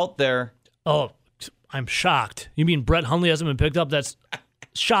still out there. Oh, I'm shocked. You mean Brett Hundley hasn't been picked up? That's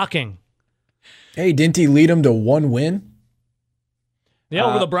shocking. Hey, didn't he lead them to 1 win? Yeah,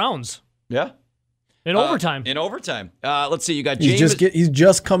 over the Browns. Yeah. In overtime. Let's see. You got he's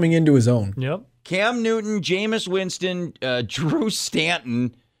just coming into his own. Yep. Cam Newton, Jameis Winston, Drew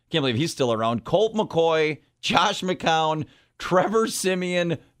Stanton. Can't believe he's still around. Colt McCoy, Josh McCown, Trevor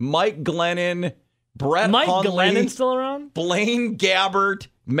Siemian, Mike Glennon, Brett Hundley. Mike Glennon's still around? Blaine Gabbert,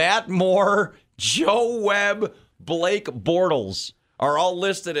 Matt Moore, Joe Webb, Blake Bortles are all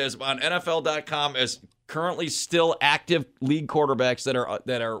listed as on NFL.com as currently still active league quarterbacks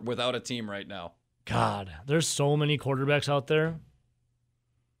that are without a team right now. God, there's so many quarterbacks out there.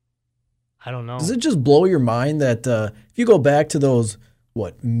 I don't know. Does it just blow your mind that if you go back to those,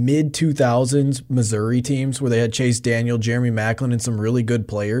 mid-2000s Missouri teams where they had Chase Daniel, Jeremy Maclin, and some really good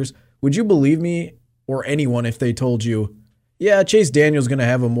players, would you believe me or anyone if they told you, yeah, Chase Daniel's going to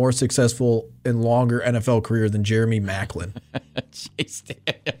have a more successful and longer NFL career than Jeremy Maclin? Chase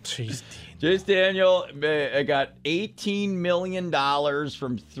Daniel. Jeez. Chase Daniel got $18 million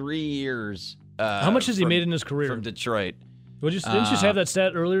from 3 years. How much has he made in his career? From Detroit. Didn't you just have that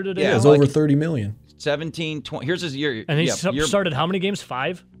stat earlier today? Yeah, it was over $30 million. 17, 20. Here's his year. And he started how many games?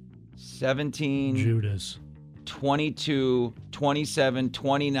 5? 17. Judas. 22, 27,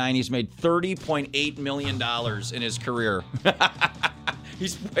 29. He's made $30.8 million in his career.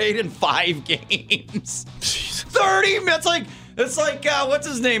 He's played in 5 games. Jeez. 30. It's like what's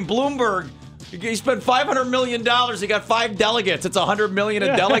his name? Bloomberg. He spent $500 million. He got 5 delegates. It's $100 million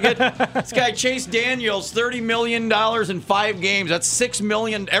a delegate. This guy Chase Daniels, $30 million in 5 games. That's $6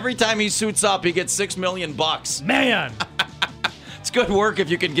 million. Every time he suits up, he gets $6 million. Man, it's good work if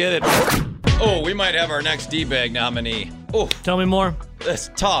you can get it. Oh, we might have our next D-bag nominee. Oh, tell me more. That's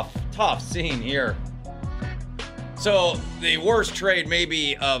tough scene here. So the worst trade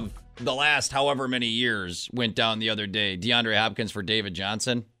maybe of the last however many years went down the other day. DeAndre Hopkins for David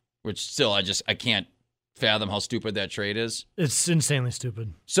Johnson, which still I can't fathom how stupid that trade is. It's insanely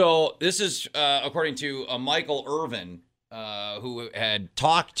stupid. So this is according to Michael Irvin, who had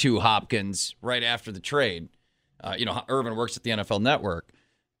talked to Hopkins right after the trade. Irvin works at the NFL Network.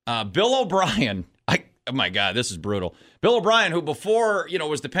 Bill O'Brien, oh my God, this is brutal. Bill O'Brien, who before he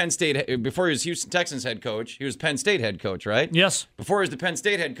was Houston Texans head coach, he was Penn State head coach, right? Yes. Before he was the Penn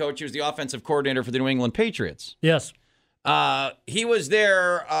State head coach, he was the offensive coordinator for the New England Patriots. Yes. He was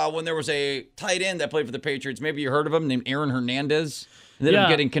there when there was a tight end that played for the Patriots. Maybe you heard of him, named Aaron Hernandez. Ended up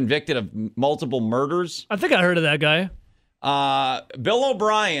getting convicted of multiple murders. I think I heard of that guy. Bill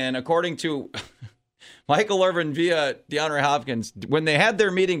O'Brien, according to Michael Irvin via DeAndre Hopkins, when they had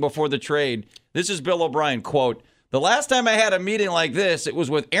their meeting before the trade, this is Bill O'Brien, quote, "The last time I had a meeting like this, it was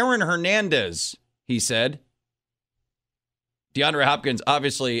with Aaron Hernandez," he said. DeAndre Hopkins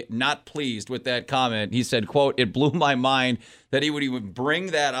obviously not pleased with that comment. He said, quote, "It blew my mind that he would even bring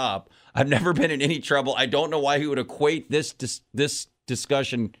that up. I've never been in any trouble. I don't know why he would equate this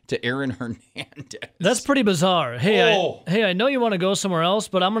discussion to Aaron Hernandez." That's pretty bizarre. Hey, I know you want to go somewhere else,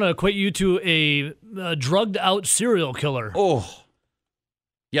 but I'm going to equate you to a drugged out serial killer. Oh.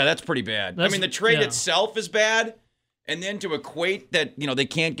 Yeah, that's pretty bad. The trade itself is bad. And then to equate that, they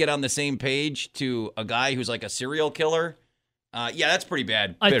can't get on the same page to a guy who's like a serial killer. That's pretty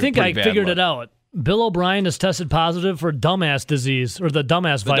bad. I think I figured it out. Bill O'Brien has tested positive for dumbass disease, or the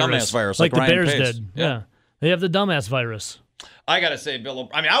dumbass virus. The dumbass virus, like the Ryan Bears Pace. did. Yeah. They have the dumbass virus. I got to say,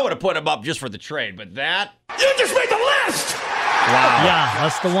 I would have put him up just for the trade, but that... You just made the list! Wow. Yeah,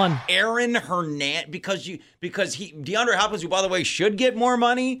 that's the one. Aaron Hernandez, because DeAndre Hopkins, who, by the way, should get more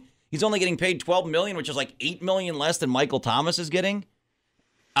money, he's only getting paid $12 million, which is like $8 million less than Michael Thomas is getting.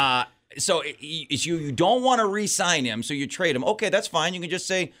 So you don't want to re-sign him, so you trade him. Okay, that's fine. You can just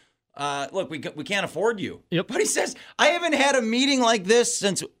say, look, we can't afford you. Yep. But he says, I haven't had a meeting like this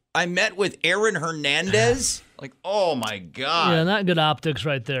since I met with Aaron Hernandez. Like, oh my God. Yeah, not good optics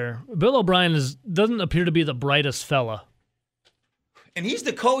right there. Bill O'Brien doesn't appear to be the brightest fella. And he's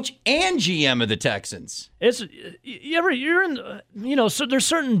the coach and GM of the Texans. You're in, so there's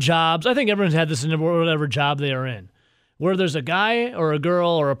certain jobs. I think everyone's had this in whatever job they are in, where there's a guy or a girl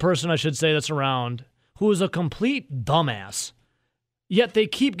or a person, I should say, that's around who is a complete dumbass. Yet they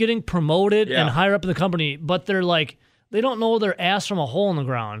keep getting promoted and higher up in the company, but they're like, they don't know their ass from a hole in the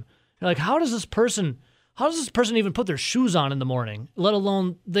ground. They're like, how does this person even put their shoes on in the morning, let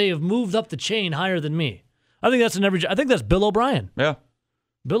alone they have moved up the chain higher than me? I think that's Bill O'Brien. Yeah.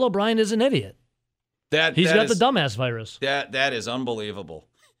 Bill O'Brien is an idiot. He's got the dumbass virus. That is unbelievable.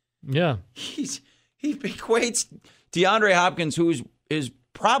 Yeah. He equates DeAndre Hopkins, who is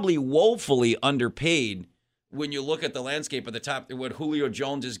probably woefully underpaid when you look at the landscape of the top, what Julio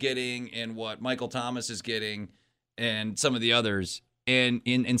Jones is getting and what Michael Thomas is getting and some of the others. And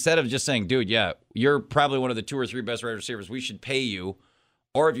instead of just saying, dude, you're probably one of the 2 or 3 best wide receivers, we should pay you.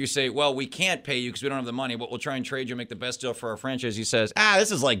 Or if you say, well, we can't pay you because we don't have the money, but we'll try and trade you and make the best deal for our franchise, he says, this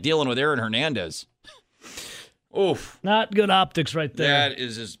is like dealing with Aaron Hernandez. Oof. Not good optics right there. That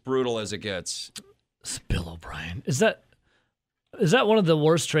is as brutal as it gets. It's Bill O'Brien. Is that one of the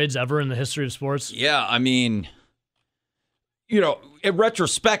worst trades ever in the history of sports? Yeah,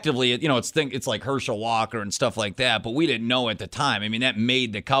 retrospectively, it's like Herschel Walker and stuff like that, but we didn't know at the time. That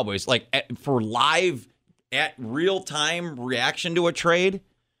made the Cowboys, for live, at real-time reaction to a trade,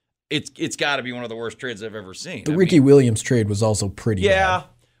 it's got to be one of the worst trades I've ever seen. The Ricky Williams trade was also pretty bad.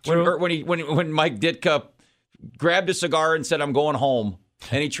 When Mike Ditka grabbed a cigar and said, "I'm going home,"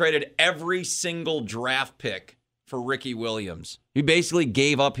 and he traded every single draft pick for Ricky Williams. He basically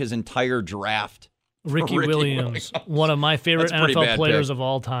gave up his entire draft. Ricky Williams, one of my favorite NFL players of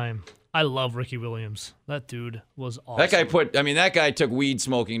all time. I love Ricky Williams. That dude was awesome. That guy took weed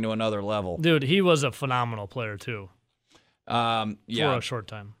smoking to another level. Dude, he was a phenomenal player too. Yeah. For a short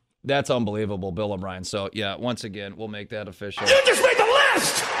time. That's unbelievable, Bill O'Brien. So, yeah, once again, we'll make that official. You just made the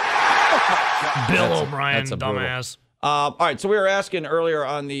list! Bill O'Brien, dumbass. All right, so we were asking earlier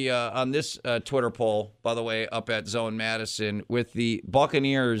on the on this Twitter poll, by the way, up at Zone Madison, with the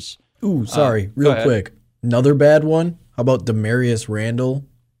Buccaneers. Ooh, sorry, real quick. Another bad one. How about Demarius Randall?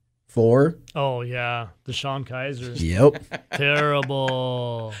 4. Oh, yeah. Deshaun Kaiser. Yep.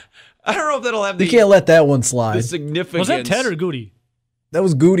 Terrible. I don't know if that'll have the You can't let that one slide. the significance. Was that Ted or Goody? That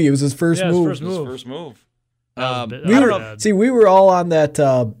was Goody. It was his first move. His First move. We were all on that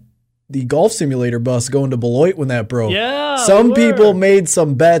the golf simulator bus going to Beloit when that broke. Yeah. Some people made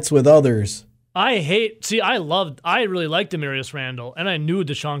some bets with others. I really liked Demarius Randall, and I knew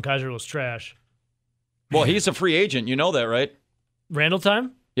Deshaun Kaiser was trash. Well, he's a free agent. You know that, right? Randall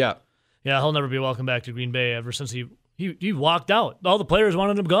time? Yeah. Yeah, he'll never be welcome back to Green Bay ever since he walked out. All the players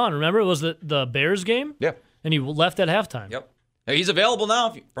wanted him gone. Remember, it was the Bears game? Yeah. And he left at halftime. Yep. He's available now.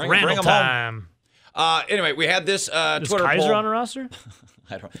 If you bring Randall him time. home. Anyway, we had this Is Twitter Kaiser poll. on the roster?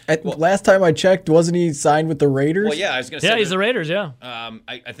 I don't. Last time I checked, wasn't he signed with the Raiders? Well, yeah, I was going to say. Yeah, he's the Raiders, yeah.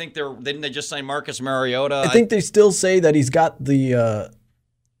 I think didn't they just sign Marcus Mariota? I think they still say that he's got the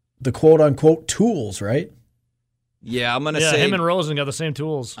quote-unquote tools, right? Yeah, I'm going to say. Him and Rosen got the same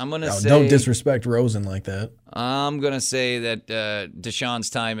tools. I'm going to say. Don't disrespect Rosen like that. I'm going to say that Deshaun's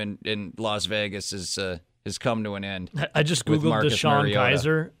time in Las Vegas has come to an end. I just with Googled Marcus Deshaun Mariota.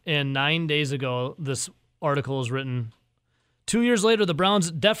 Kaiser, and 9 days ago, this article was written. 2 years later, the Browns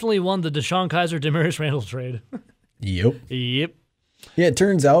definitely won the Deshaun Kaiser-Demarius Randall trade. Yep. Yep. Yeah, it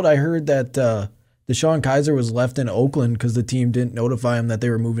turns out I heard that Deshaun Kaiser was left in Oakland because the team didn't notify him that they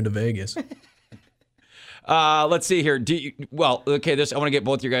were moving to Vegas. Let's see here. I want to get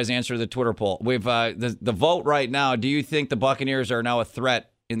both your guys' answer to the Twitter poll. We've the vote right now. Do you think the Buccaneers are now a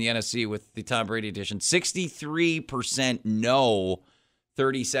threat in the NFC with the Tom Brady edition? 63% no,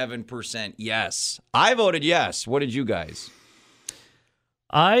 37% yes. I voted yes. What did you guys?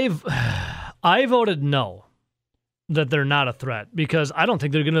 I voted no, that they're not a threat, because I don't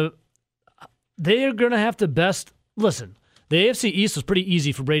think they're gonna have to best. Listen, the AFC East was pretty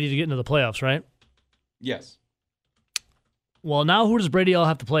easy for Brady to get into the playoffs, right? Yes. Well, now who does Brady all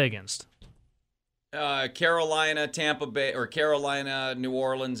have to play against? Carolina, Tampa Bay, or Carolina, New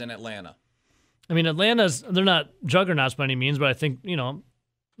Orleans, and Atlanta. I mean, they're not juggernauts by any means, but I think,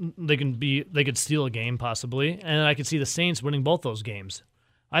 they could steal a game possibly, and I could see the Saints winning both those games.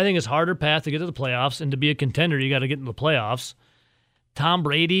 I think it's a harder path to get to the playoffs, and to be a contender, you got to get into the playoffs. Tom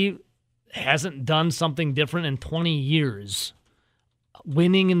Brady hasn't done something different in 20 years.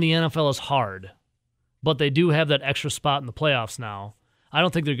 Winning in the NFL is hard, but they do have that extra spot in the playoffs now. I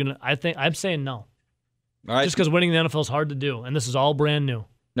don't think they're going to. I'm saying no. All right. Just because winning the NFL is hard to do, and this is all brand new.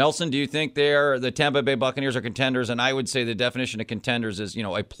 Nelson, do you think the Tampa Bay Buccaneers are contenders? And I would say the definition of contenders is, a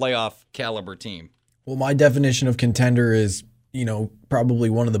playoff caliber team. Well, my definition of contender is, probably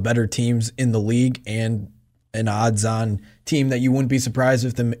one of the better teams in the league and an odds-on team that you wouldn't be surprised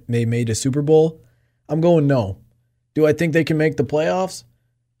if they made a Super Bowl. I'm going no. Do I think they can make the playoffs?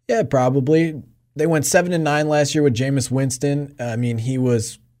 Yeah, probably. They went 7-9 last year with Jameis Winston. I mean, he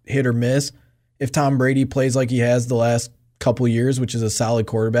was hit or miss. If Tom Brady plays like he has the last couple years, which is a solid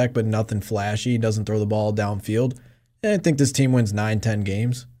quarterback, but nothing flashy, doesn't throw the ball downfield, I think this team wins 9-10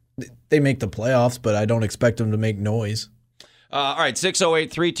 games. They make the playoffs, but I don't expect them to make noise. All right,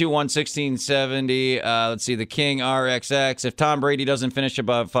 608-321-1670. Let's see, the King RXX. If Tom Brady doesn't finish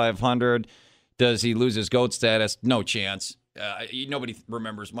above 500, does he lose his GOAT status? No chance. Nobody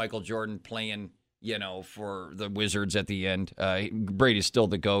remembers Michael Jordan playing, for the Wizards at the end. Brady's still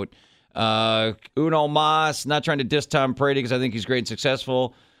the GOAT. Uno Mas, not trying to diss Tom Brady because I think he's great and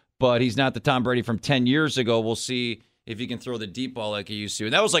successful, but he's not the Tom Brady from 10 years ago. We'll see if he can throw the deep ball like he used to.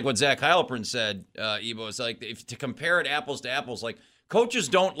 And that was like what Zach Heilprin said, Ebo. It's like, if to compare it apples to apples, like coaches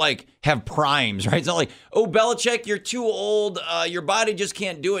don't have primes, right? It's not like, oh, Belichick, you're too old. Your body just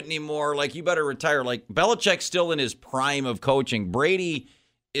can't do it anymore. Like, you better retire. Like, Belichick's still in his prime of coaching. Brady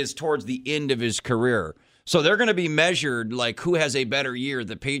is towards the end of his career. So they're going to be measured like who has a better year,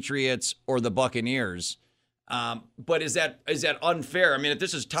 the Patriots or the Buccaneers. But is that unfair? I mean, if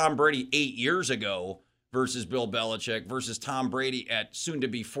this is Tom Brady 8 years ago versus Bill Belichick versus Tom Brady at soon to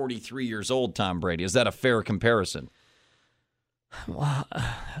be 43 years old, Tom Brady, is that a fair comparison? Well,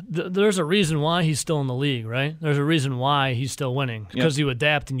 there's a reason why he's still in the league, right? There's a reason why he's still winning. Because you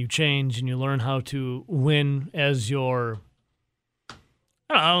adapt and you change and you learn how to win as your...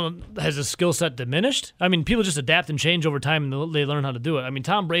 has his skill set diminished? I mean, people just adapt and change over time and they learn how to do it. I mean,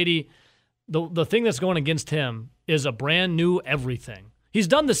 Tom Brady, the thing that's going against him is a brand new everything. He's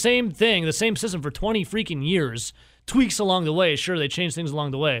done the same thing, the same system for 20 freaking years. Tweaks along the way. Sure, they change things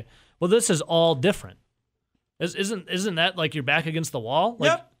along the way. Well, this is all different. Isn't that like you're back against the wall? Like,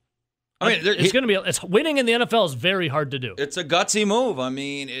 yep. I mean, it's going to be. It's winning in the NFL is very hard to do. It's a gutsy move. I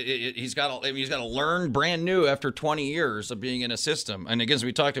mean, he's got to learn brand new after 20 years of being in a system. And again, as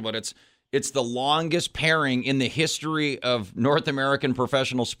we talked about, it's the longest pairing in the history of North American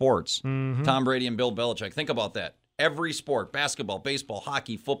professional sports. Mm-hmm. Tom Brady and Bill Belichick. Think about that. Every sport, basketball, baseball,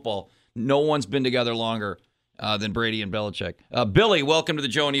 hockey, football, no one's been together longer than Brady and Belichick. Billy, welcome to the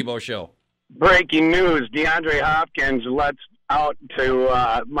Joe and Ebo Show. Breaking news: DeAndre Hopkins lets out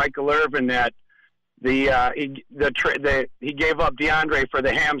to Michael Irvin that he gave up DeAndre for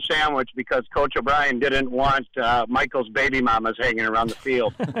the ham sandwich because Coach O'Brien didn't want Michael's baby mamas hanging around the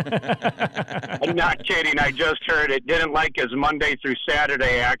field. I'm not kidding. I just heard it. Didn't like his Monday through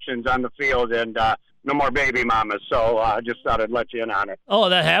Saturday actions on the field, and no more baby mamas. So I just thought I'd let you in on it. Oh,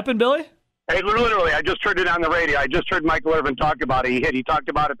 that happened, Billy? Hey, literally, I just heard it on the radio. I just heard Michael Irvin talk about it. He talked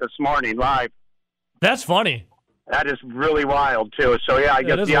about it this morning live. That's funny. That is really wild, too. So, yeah, I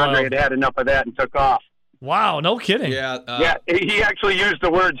guess DeAndre had enough of that and took off. Wow, no kidding. Yeah, yeah, he actually used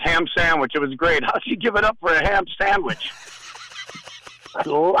the words ham sandwich. It was great. How'd you give it up for a ham sandwich? I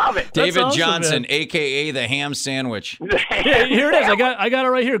love it. David awesome, Johnson, man. a.k.a. the ham sandwich. Yeah, here it is. I got it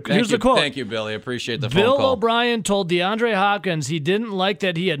right here. Here's the quote. Thank you, Billy. Appreciate the Bill phone call. O'Brien told DeAndre Hopkins he didn't like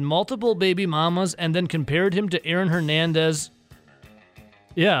that he had multiple baby mamas and then compared him to Aaron Hernandez.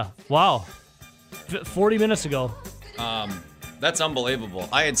 Yeah, wow. 40 minutes ago. That's unbelievable.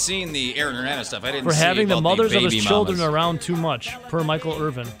 I had seen the Aaron Hernandez stuff. I didn't For see having the about mothers of his baby children mamas. around too much, per Michael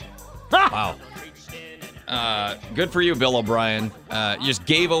Irvin. Wow. Good for you, Bill O'Brien. You just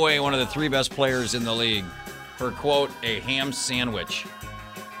gave away one of the 3 best players in the league for, quote, a ham sandwich.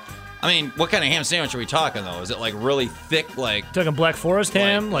 I mean, what kind of ham sandwich are we talking, though? Is it, like, really thick, like... Talking Black Forest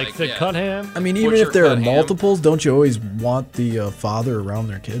ham, like thick cut ham? I mean, even if there are multiples, don't you always want the father around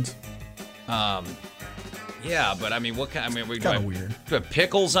their kids? Yeah, but, I mean, what kind... I mean, Kind of weird. Do we have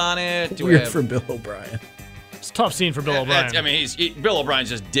pickles on it? Do we Weird have, for Bill O'Brien. It's a tough scene for Bill O'Brien. I mean, Bill O'Brien's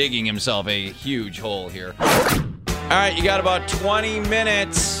just digging himself a huge hole here. All right, you got about 20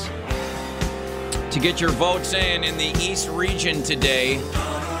 minutes to get your votes in the East region today.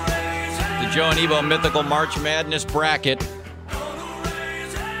 The Joe and Ebo Mythical March Madness bracket.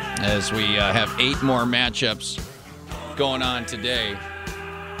 As we have 8 more matchups going on today.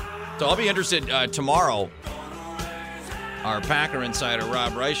 So I'll be interested tomorrow. Our Packer insider,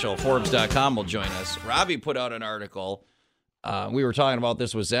 Rob Reichel, Forbes.com, will join us. Robbie put out an article. We were talking about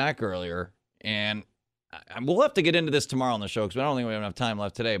this with Zach earlier, and we'll have to get into this tomorrow on the show because I don't think we have enough time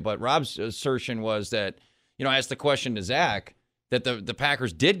left today. But Rob's assertion was that, I asked the question to Zach, that the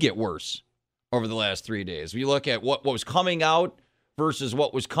Packers did get worse over the last 3 days. We look at what was coming out versus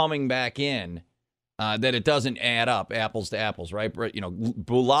what was coming back in, that it doesn't add up, apples to apples, right?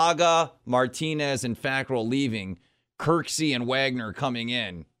 Bulaga, Martinez, and Fackrell leaving, Kirksey and Wagner coming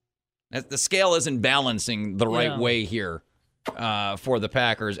in. The scale isn't balancing the right way here for the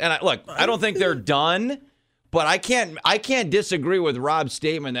Packers. And I don't think they're done, but I can't disagree with Rob's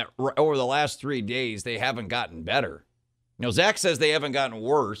statement that over the last 3 days they haven't gotten better. Zach says they haven't gotten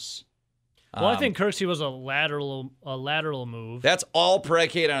worse. Well, I think Kirksey was a lateral move. That's all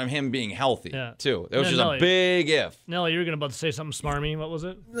predicated on him being healthy, too. That was just a big if. Nelly, you were about to say something smarmy. What was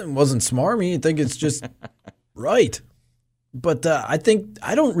it? It wasn't smarmy. I think it's just right. But I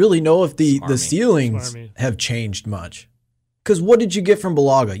don't really know if the ceilings have changed much. Because what did you get from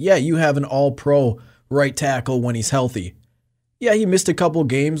Bulaga? Yeah, you have an all-pro right tackle when he's healthy. Yeah, he missed a couple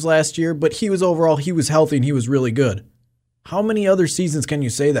games last year, but he was healthy and he was really good. How many other seasons can you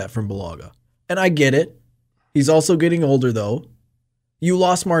say that from Bulaga? And I get it. He's also getting older, though. You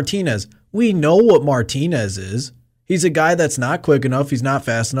lost Martinez. We know what Martinez is. He's a guy that's not quick enough, he's not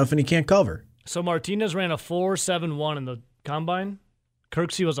fast enough, and he can't cover. So Martinez ran a 4.71 in the combine.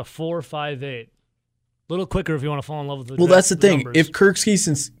 Kirksey was a 4.58. A little quicker if you want to fall in love with the Well, that's the thing. numbers. If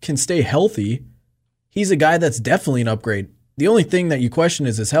Kirksey can stay healthy, he's a guy that's definitely an upgrade. The only thing that you question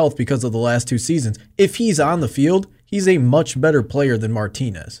is his health because of the last 2 seasons. If he's on the field, he's a much better player than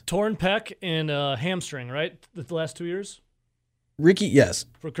Martinez. Torn pec and hamstring, right? The last 2 years? Yes.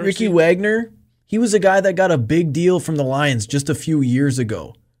 For Kirksey? Ricky Wagner, he was a guy that got a big deal from the Lions just a few years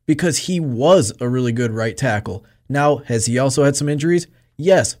ago because he was a really good right tackle. Now, has he also had some injuries?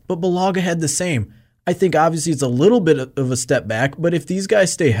 Yes, but Bulaga had the same. I think obviously it's a little bit of a step back, but if these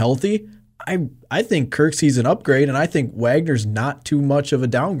guys stay healthy, I think Kirksey's an upgrade, and I think Wagner's not too much of a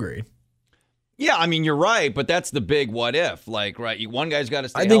downgrade. Yeah, I mean, you're right, but that's the big what if. Like, right, one guy's got to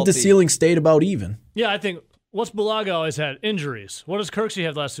stay I think healthy. the ceiling stayed about even. Yeah, I think what's Bulaga always had? Injuries. What does Kirksey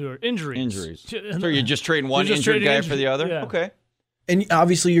have last year? Injuries. So you're just trading one You're just injured trading guy for the other? yeah. Okay. And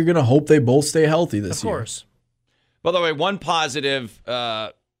obviously, you're going to hope they both stay healthy this year. Of course. By the way, one positive,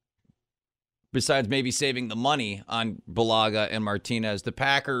 besides maybe saving the money on Bulaga and Martinez, the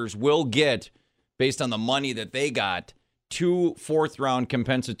Packers will get, based on the money that they got, 2 fourth-round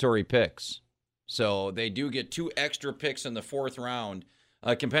compensatory picks. So they do get 2 extra picks in the 4th round,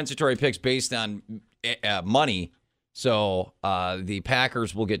 compensatory picks based on money. So the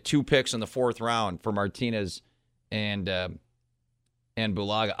Packers will get 2 picks in the 4th round for Martinez and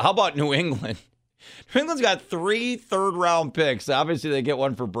Bulaga. How about New England? New England's got 3 third-round picks. Obviously, they get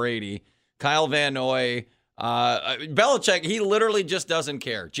one for Brady. Kyle Van Noy. Belichick, he literally just doesn't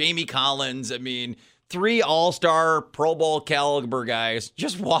care. Jamie Collins, I mean, 3 all-star Pro Bowl caliber guys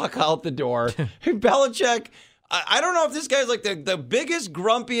just walk out the door. Belichick, I don't know if this guy's like the biggest,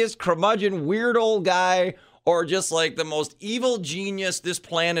 grumpiest, curmudgeon, weird old guy or just like the most evil genius this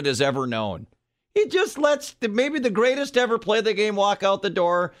planet has ever known. He just lets maybe the greatest ever play the game walk out the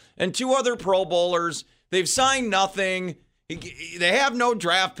door and 2 other Pro Bowlers. They've signed nothing. They have no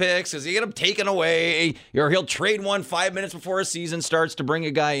draft picks because he get them taken away, or he'll trade one 5 minutes before a season starts to bring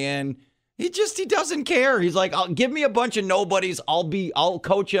a guy in. He doesn't care. He's like, give me a bunch of nobodies. I'll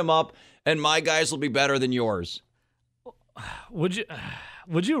coach him up, and my guys will be better than yours. Would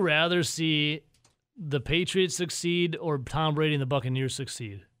you rather see the Patriots succeed or Tom Brady and the Buccaneers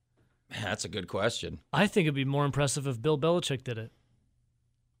succeed? Man, that's a good question. I think it'd be more impressive if Bill Belichick did it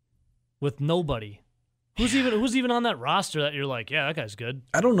with nobody. Who's even on that roster that you're like, yeah, that guy's good?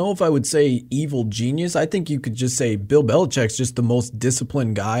 I don't know if I would say evil genius. I think you could just say Bill Belichick's just the most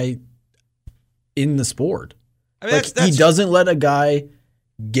disciplined guy in the sport. I mean, he doesn't let a guy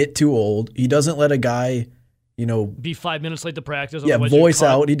get too old. He doesn't let a guy, be 5 minutes late to practice. Yeah, voice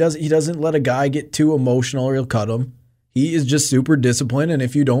out. He doesn't let a guy get too emotional or he'll cut him. He is just super disciplined, and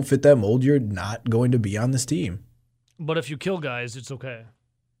if you don't fit that mold, you're not going to be on this team. But if you kill guys, it's okay.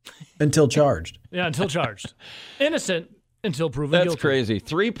 Until charged. Yeah, until charged. Innocent until proven guilty. That's crazy.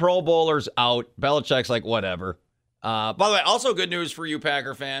 3 Pro Bowlers out. Belichick's like, whatever. By the way, also good news for you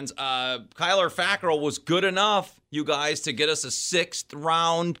Packer fans. Kyler Fackrell was good enough, you guys, to get us a 6th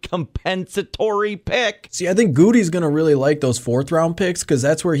round compensatory pick. See, I think Goody's going to really like those 4th round picks because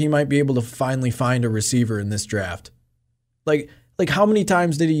that's where he might be able to finally find a receiver in this draft. Like how many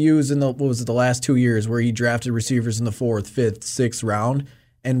times did he use in the last 2 years where he drafted receivers in the 4th, 5th, 6th round,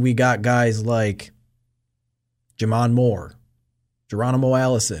 and we got guys like Jamon Moore, Geronimo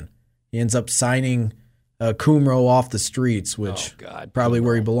Allison. He ends up signing Kumro off the streets, which probably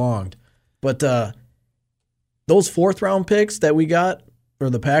where he belonged. But those 4th round picks that we got, or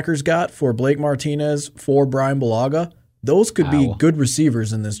the Packers got for Blake Martinez, for Brian Bulaga, those could be good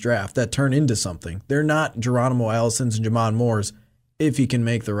receivers in this draft that turn into something. They're not Geronimo Allisons and Jamon Moores if he can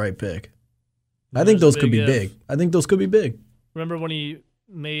make the right pick. I think those could be big. I think those could be big. Remember when he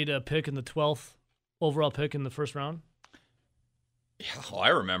made a pick in the 12th overall pick in the 1st round? Yeah, I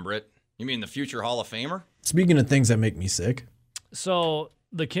remember it. You mean the future Hall of Famer? Speaking of things that make me sick. So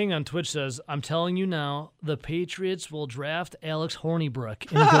the King on Twitch says, I'm telling you now, the Patriots will draft Alex Hornibrook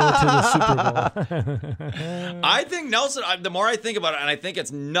and go to the Super Bowl. I think Nelson, the more I think about it, and I think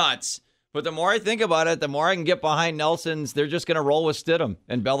it's nuts, but the more I think about it, the more I can get behind Nelson's, they're just going to roll with Stidham.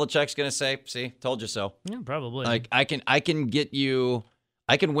 And Belichick's going to say, see, told you so. Yeah, probably. Like, I can get you,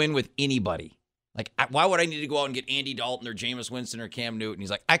 I can win with anybody. Like, why would I need to go out and get Andy Dalton or Jameis Winston or Cam Newton? He's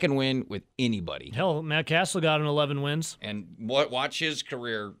like, I can win with anybody. Hell, Matt Castle got him 11 wins. And watch his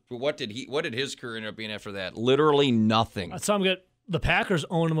career. What did his career end up being after that? Literally nothing. I saw him get the Packers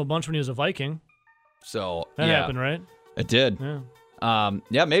owned him a bunch when he was a Viking. So that happened, right? It did.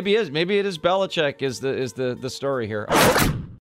 Yeah. Maybe it is. Maybe it is Belichick is the story here.